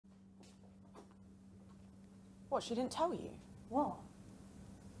What, she didn't tell you? What?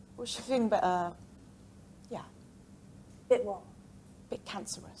 Was she feeling a bit, yeah. Bit what? Bit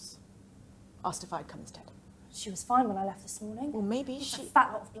cancerous. Asked if I'd come instead. She was fine when I left this morning. Well, maybe It's she... a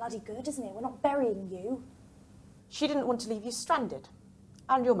fat lot of bloody good, isn't it? We're not burying you. She didn't want to leave you stranded.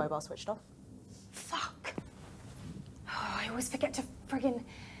 And your mobile switched off. Fuck. Oh, I always forget to fucking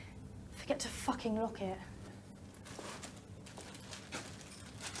lock it.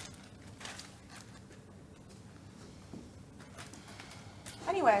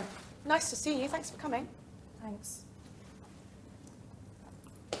 Anyway, nice to see you. Thanks for coming. Thanks.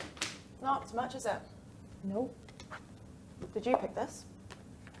 Not as much, is it? Nope. Did you pick this?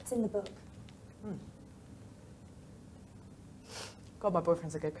 It's in the book. God, my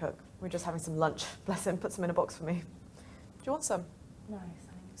boyfriend's a good cook. We're just having some lunch. Bless him, put some in a box for me. Do you want some? No,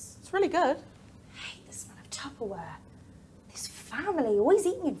 thanks. It's really good. I hate the smell of Tupperware. This family, always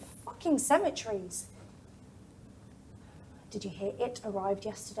eating in fucking cemeteries. Did you hear it arrived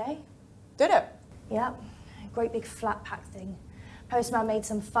yesterday? Did it? Yep, a great big flat pack thing. Postman made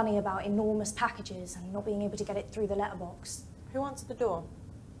some funny about enormous packages and not being able to get it through the letterbox. Who answered the door?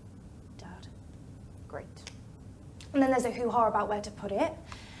 Dad. Great. And then there's a hoo-ha about where to put it.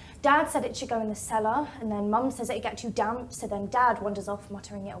 Dad said it should go in the cellar, and then Mum says it'd get too damp, so then Dad wanders off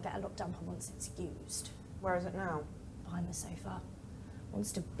muttering it'll get a lot damper once it's used. Where is it now? Behind the sofa.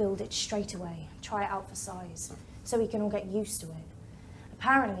 Wants to build it straight away, try it out for size, so we can all get used to it.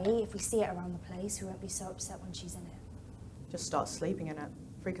 Apparently, if we see it around the place, we won't be so upset when she's in it. Just start sleeping in it.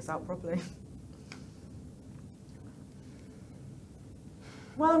 Freak us out properly.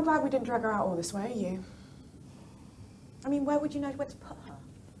 Well, I'm glad we didn't drag her out all this way, are you? I mean, where would you know where to put her?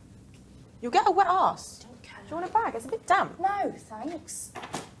 You'll get a wet ass. Don't care. Do you want a bag? It's a bit damp. No, thanks.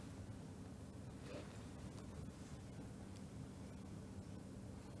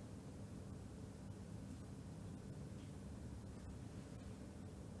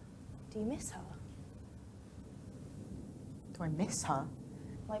 Do you miss her? Do I miss her?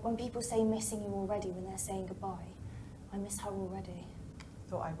 Like when people say missing you already when they're saying goodbye. I miss her already.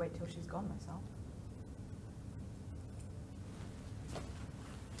 Thought I'd wait till she's gone myself.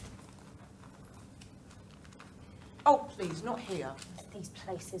 Oh, please, not here. These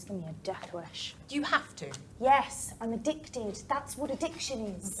places give me a death wish. Do you have to? Yes, I'm addicted. That's what addiction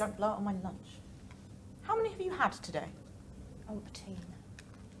is. Don't blow it on my lunch. How many have you had today? Umpteen.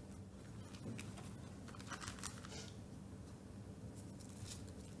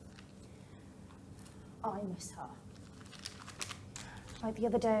 I miss her. Like the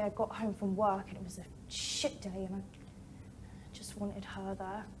other day I got home from work and it was a shit day and I just wanted her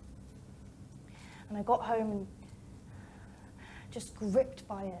there. And I got home and just gripped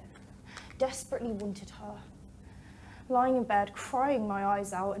by it. Desperately wanted her. Lying in bed, crying my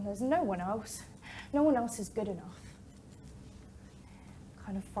eyes out, and there's no one else. No one else is good enough.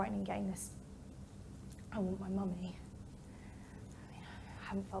 Kind of frightening getting this, I want my mummy. I mean, I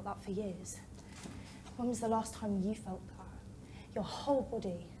haven't felt that for years. When was the last time you felt that? Your whole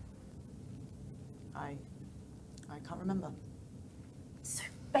body. I can't remember. It's so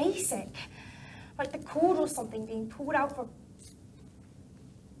basic. Like the cord or something being pulled out from...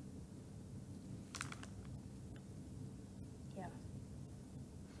 Yeah.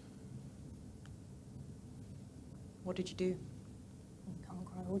 What did you do? You can't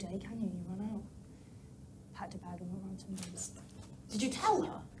cry all day, can you? You run out. Packed a bag and went round to Mum's. Did you tell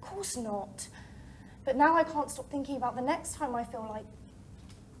her? Of course not. But now I can't stop thinking about the next time I feel like...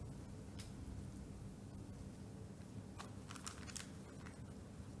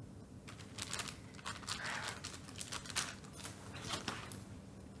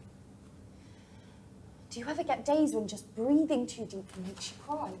 Do you ever get days when just breathing too deeply makes you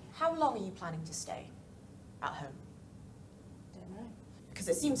cry? How long are you planning to stay at home? Don't know. Because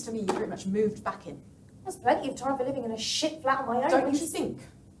it seems to me you pretty much moved back in. There's plenty of time for living in a shit flat on my own.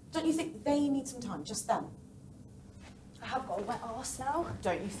 Don't you think they need some time, just them? I have got a wet arse now.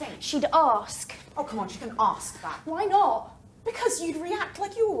 Don't you think? She'd ask. Oh, come on, she can ask that. Why not? Because you'd react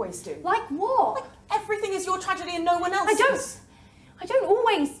like you always do. Like what? Like everything is your tragedy and no one else's. I don't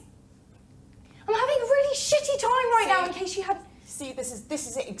always. I'm having a really shitty time right now in case you had... See, this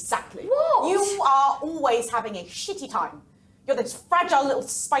is it exactly. What? You are always having a shitty time. You're this fragile little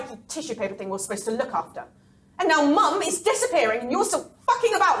spiky tissue paper thing we're supposed to look after. And now Mum is disappearing and you're still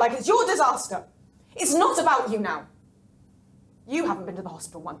fucking about like it's your disaster. It's not about you now. You haven't been to the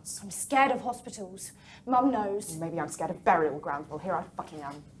hospital once. I'm scared of hospitals. Mum knows. Maybe I'm scared of burial grounds. Well, here I fucking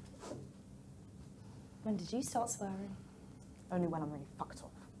am. When did you start swearing? Only when I'm really fucked off.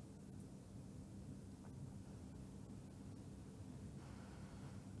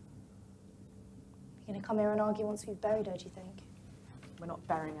 We're You're gonna come here and argue once we've buried her, do you think? We're not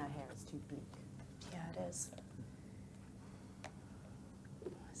burying her here, it's too bleak. Yeah, it is.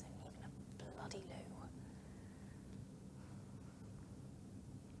 There's only even a bloody loo.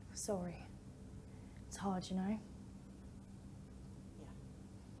 Sorry. It's hard, you know? Yeah.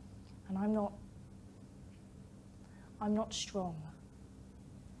 And I'm not strong.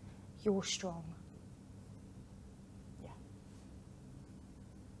 You're strong. Yeah.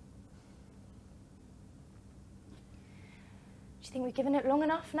 Do you think we've given it long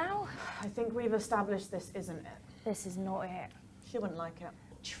enough now? I think we've established this isn't it. This is not it. She wouldn't like it.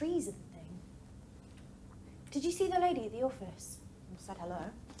 Trees are the thing. Did you see the lady at the office? Said hello.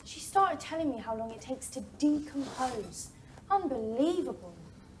 She started telling me how long it takes to decompose. Unbelievable.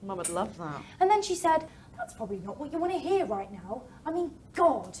 Mum would love that. And then she said, that's probably not what you want to hear right now. I mean,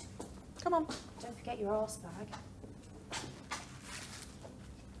 God. Come on. Don't forget your arse bag.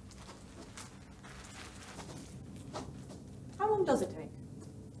 How long does it take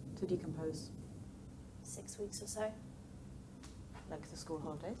to decompose? 6 weeks or so. Like the school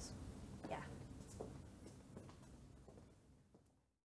holidays? Yeah.